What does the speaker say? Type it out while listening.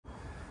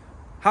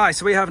Hi,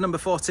 so we have number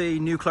 40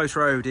 New Close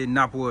Road in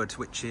Nab Wood,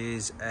 which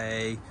is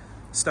a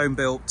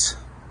stone-built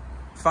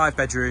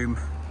 5-bedroom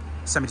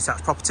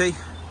semi-detached property.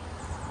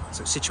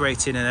 So it's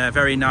situated in a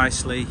very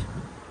nicely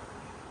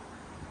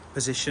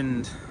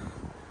positioned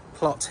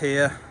plot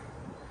here,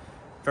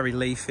 very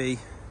leafy,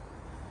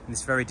 in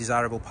this very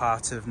desirable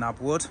part of Nab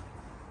Wood.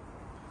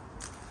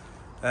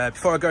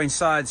 Before I go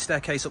inside, the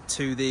staircase up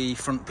to the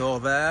front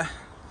door there,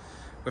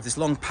 we have this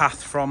long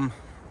path from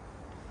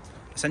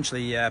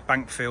essentially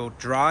Bankfield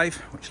Drive,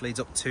 which leads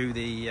up to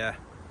the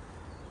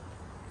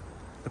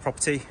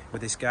property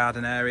with this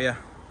garden area.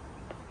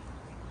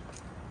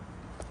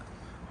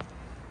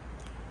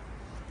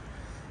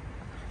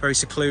 Very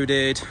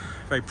secluded,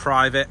 very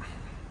private.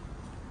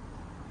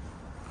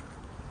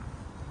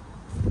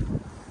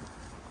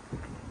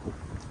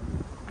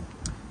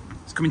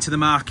 It's coming to the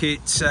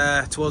market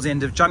towards the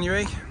end of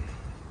January.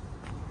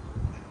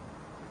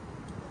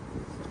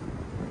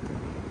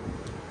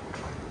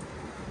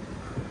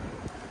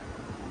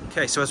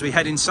 Okay, so as we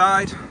head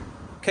inside,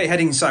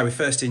 we're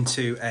first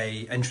into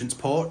a entrance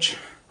porch.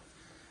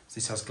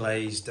 This has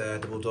glazed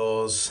double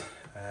doors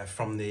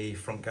from the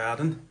front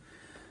garden,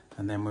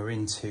 and then we're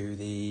into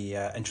the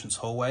entrance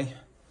hallway.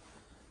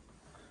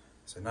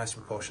 So a nice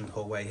proportioned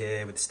hallway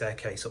here with the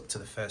staircase up to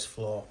the first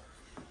floor.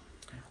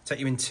 Take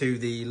you into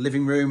the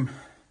living room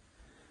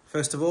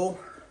first of all.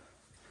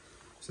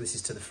 So this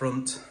is to the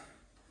front.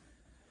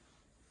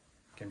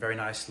 Again, very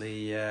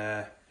nicely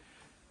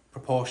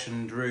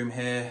proportioned room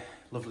here.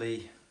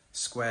 Lovely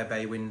square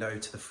bay window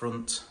to the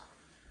front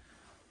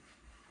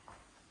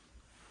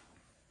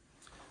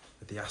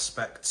with the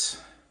aspect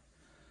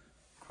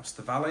across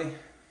the valley.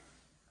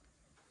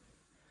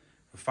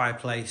 A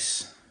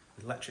fireplace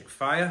with electric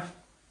fire.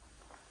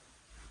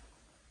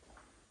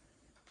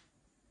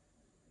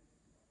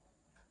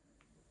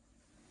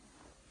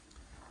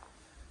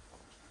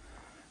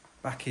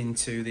 Back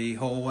into the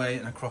hallway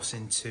and across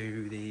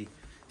into the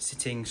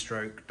sitting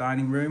stroke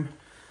dining room.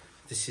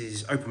 This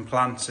is open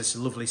plan, so it's a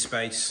lovely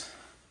space,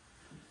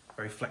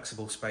 very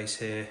flexible space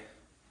here.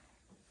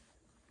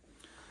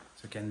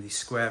 So again, the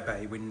square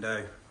bay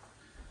window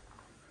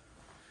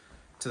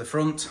to the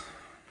front,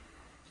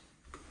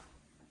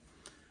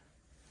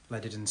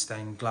 leaded and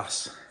stained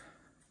glass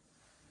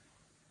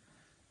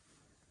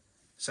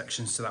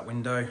sections to that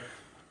window.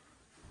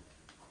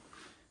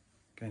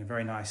 Again, a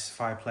very nice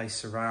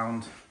fireplace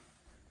around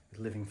with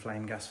living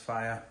flame gas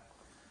fire.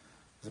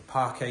 There's a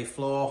parquet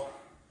floor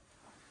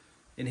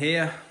in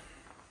here,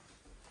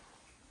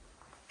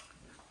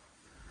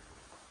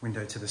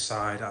 window to the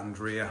side and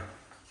rear.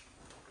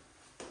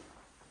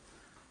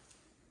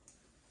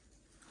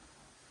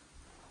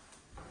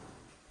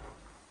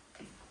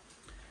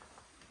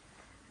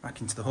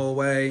 Back into the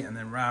hallway and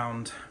then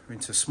round, we're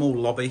into a small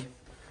lobby.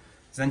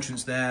 There's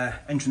an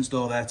entrance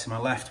door there to my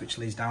left, which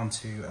leads down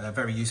to a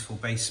very useful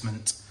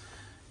basement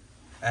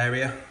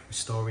area with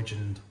storage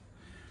and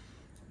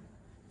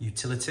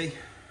utility.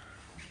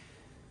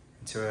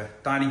 Into a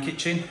dining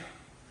kitchen,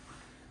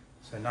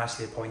 so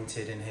nicely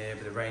appointed in here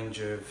with a range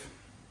of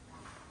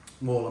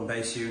wall and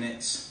base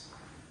units,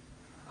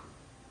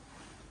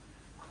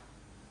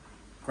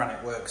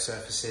 granite work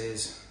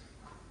surfaces.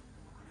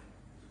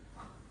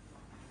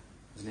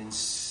 There's an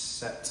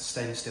inset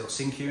stainless steel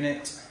sink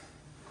unit.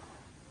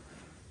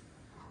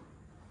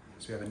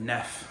 So we have a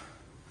Neff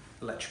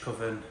electric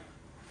oven,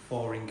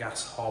 4-ring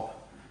gas hob,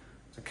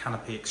 a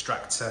canopy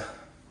extractor,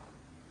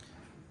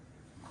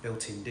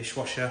 built-in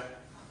dishwasher,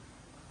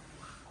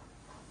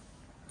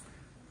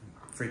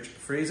 fridge,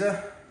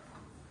 freezer,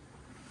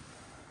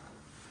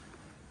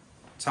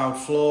 tiled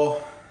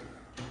floor,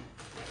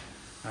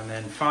 and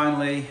then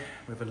finally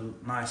we have a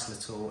nice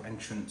little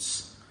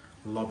entrance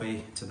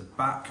lobby to the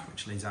back,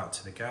 which leads out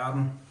to the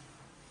garden.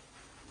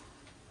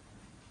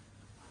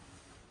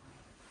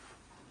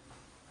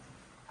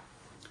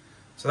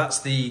 So that's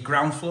the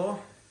ground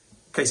floor.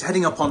 Okay, so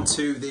heading up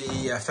onto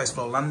the first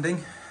floor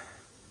landing.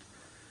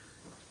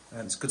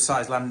 It's a good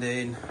sized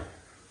landing,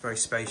 very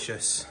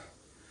spacious.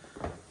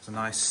 There's a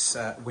nice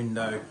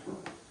window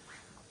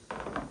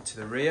to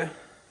the rear.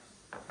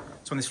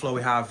 So on this floor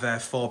we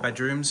have 4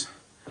 bedrooms.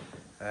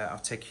 I'll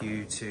take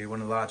you to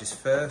one of the largest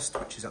first,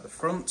 which is at the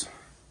front.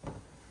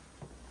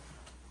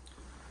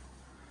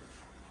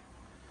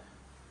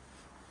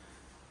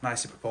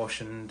 Nicely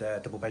proportioned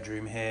double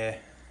bedroom here.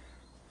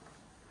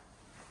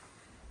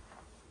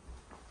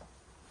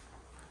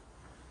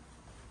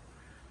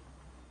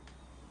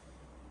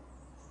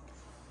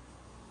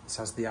 This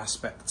has the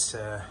aspect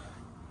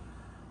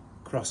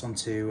across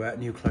onto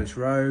New Close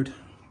Road.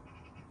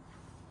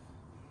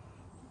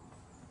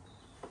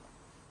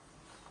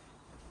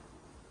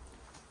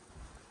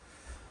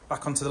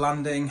 Back onto the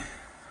landing.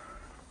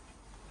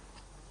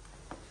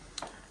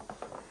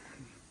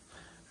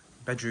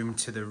 Bedroom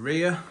to the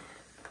rear.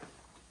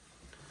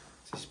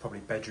 This is probably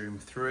bedroom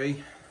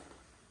 3.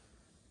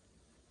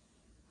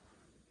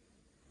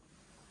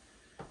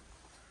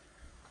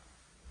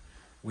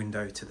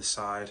 Window to the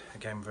side,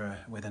 again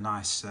with a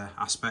nice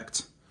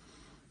aspect.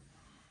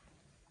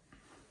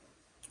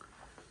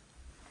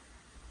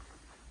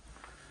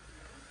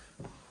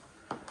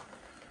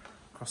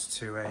 Across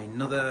to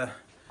another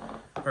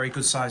very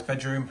good sized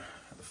bedroom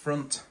at the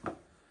front.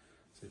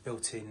 So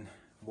built-in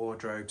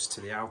wardrobes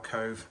to the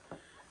alcove.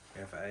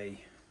 We have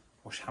a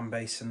wash hand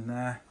basin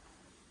there.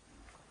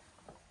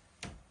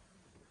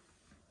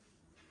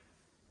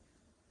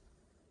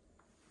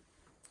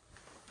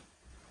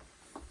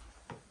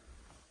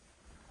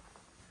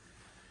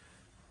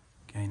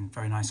 Again,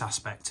 very nice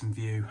aspect and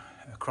view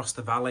across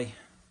the valley.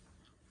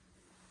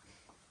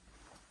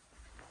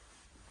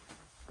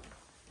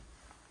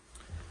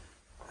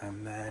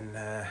 And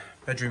then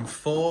bedroom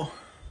 4.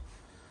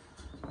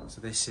 So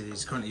this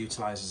is currently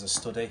utilised as a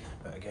study,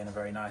 but again a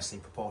very nicely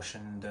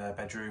proportioned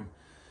bedroom.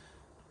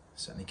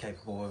 Certainly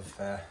capable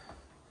of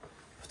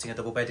putting a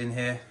double bed in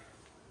here.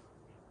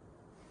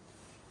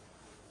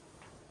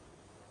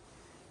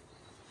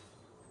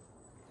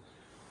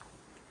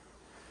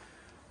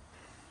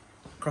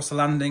 Across the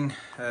landing,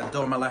 the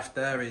door on my left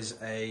there is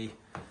a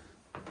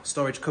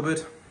storage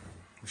cupboard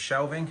with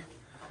shelving.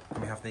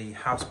 And we have the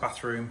house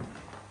bathroom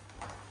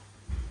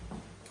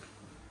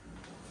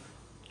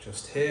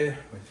just here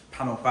with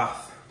panel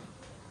bath,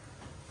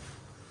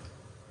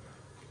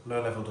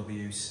 low level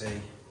WC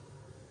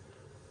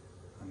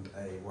and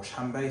a wash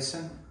hand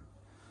basin.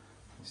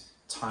 It's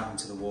tiled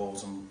into the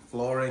walls and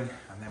flooring,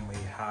 and then we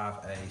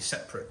have a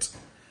separate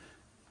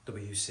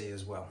WC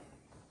as well.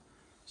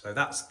 So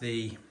that's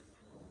the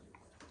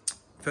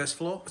first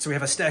floor. So we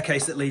have a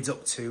staircase that leads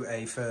up to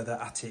a further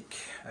attic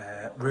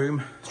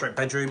room, straight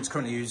bedroom. It's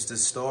currently used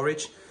as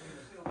storage,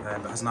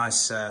 but has a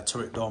nice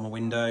turret dormer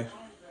window.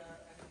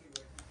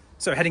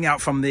 So heading out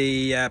from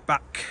the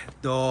back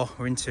door,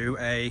 we're into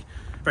a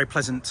very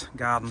pleasant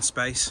garden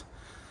space.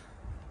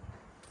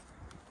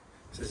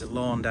 So there's a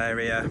lawned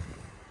area,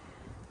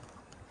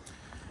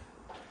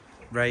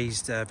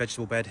 raised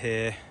vegetable bed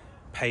here,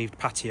 paved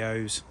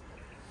patios,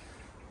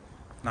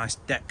 nice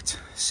decked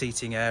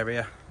seating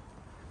area.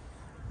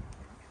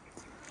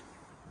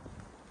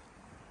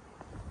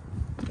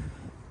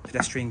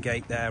 Pedestrian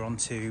gate there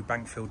onto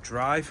Bankfield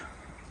Drive.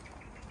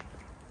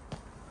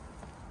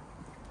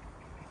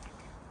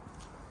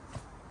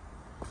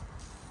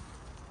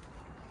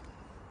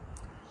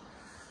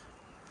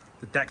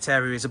 The decked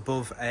area is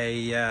above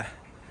an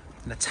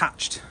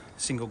attached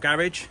single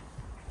garage,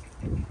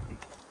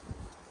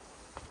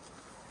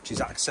 which is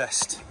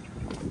accessed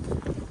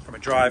from a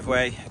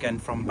driveway, again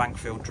from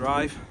Bankfield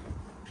Drive.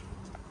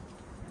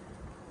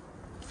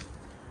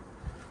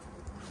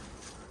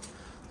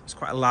 It's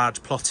quite a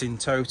large plot in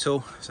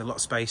total. There's a lot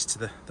of space to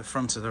the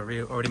front, as I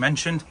already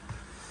mentioned.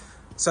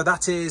 So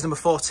that is number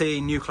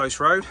 14 New Close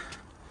Road.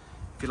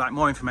 If you'd like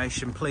more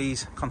information,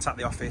 please contact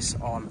the office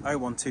on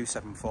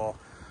 01274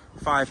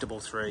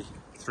 533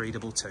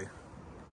 322.